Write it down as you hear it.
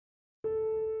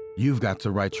You've got to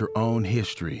write your own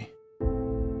history.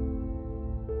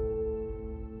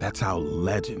 That's how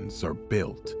legends are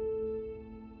built.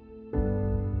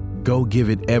 Go give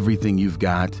it everything you've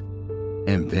got,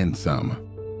 and then some.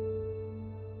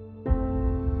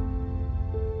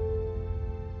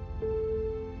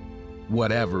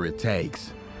 Whatever it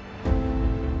takes.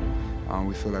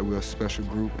 We feel like we're a special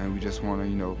group, and we just want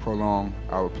to, prolong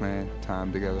our playing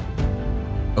time together.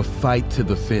 A fight to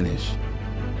the finish.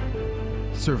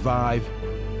 Survive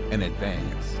and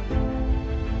advance.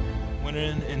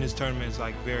 Winning in this tournament is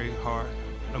very hard.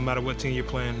 No matter what team you're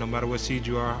playing, no matter what seed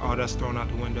you are, all that's thrown out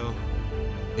the window.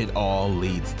 It all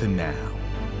leads to now.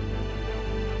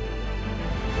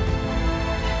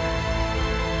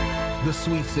 The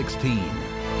Sweet 16.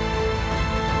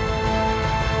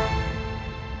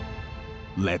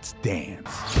 Let's dance.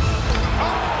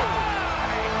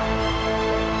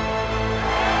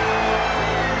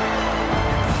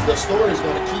 The story is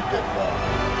going to keep getting better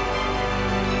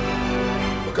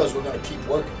because we're going to keep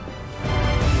working.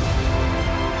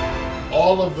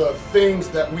 All of the things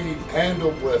that we've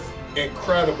handled with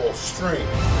incredible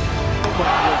strength.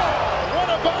 Wow, what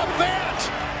about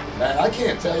that? Man, I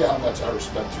can't tell you how much I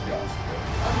respect you guys.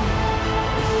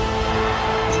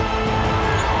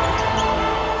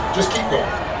 Just keep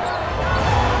going.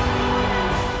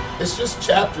 It's just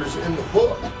chapters in the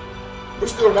book. We're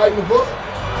still writing the book.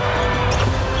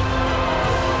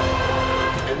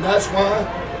 And that's why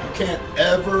you can't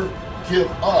ever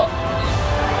give up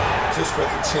just for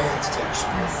the chance to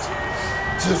experience it.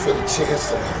 Just for the chance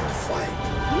to learn to fight.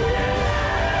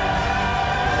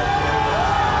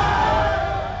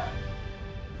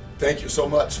 Thank you so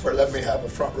much for letting me have a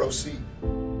front row seat.